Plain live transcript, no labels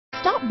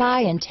Stop by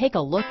and take a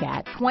look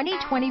at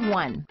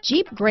 2021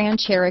 Jeep Grand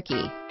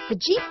Cherokee. The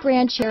Jeep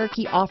Grand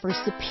Cherokee offers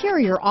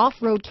superior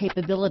off-road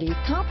capability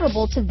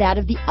comparable to that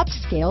of the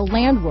upscale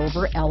Land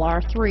Rover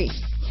LR3.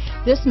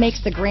 This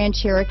makes the Grand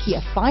Cherokee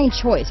a fine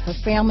choice for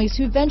families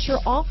who venture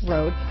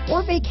off-road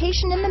or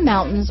vacation in the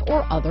mountains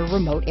or other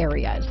remote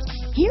areas.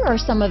 Here are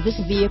some of this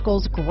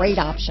vehicle's great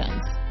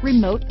options: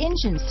 remote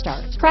engine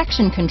start,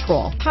 traction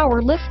control,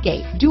 power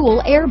liftgate,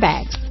 dual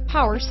airbags,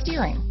 power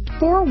steering,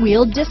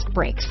 four-wheel disc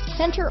brakes,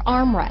 center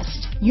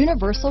armrest,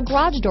 universal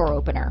garage door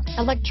opener,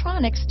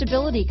 electronic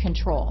stability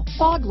control,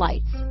 fog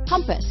lights,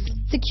 compass,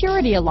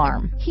 security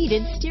alarm,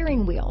 heated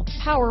steering wheel,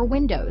 power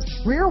windows,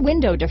 rear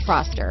window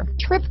defroster,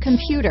 trip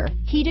computer,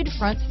 heated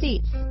front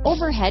seats,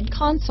 overhead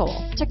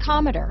console,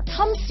 tachometer.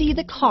 Come see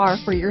the car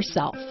for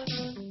yourself.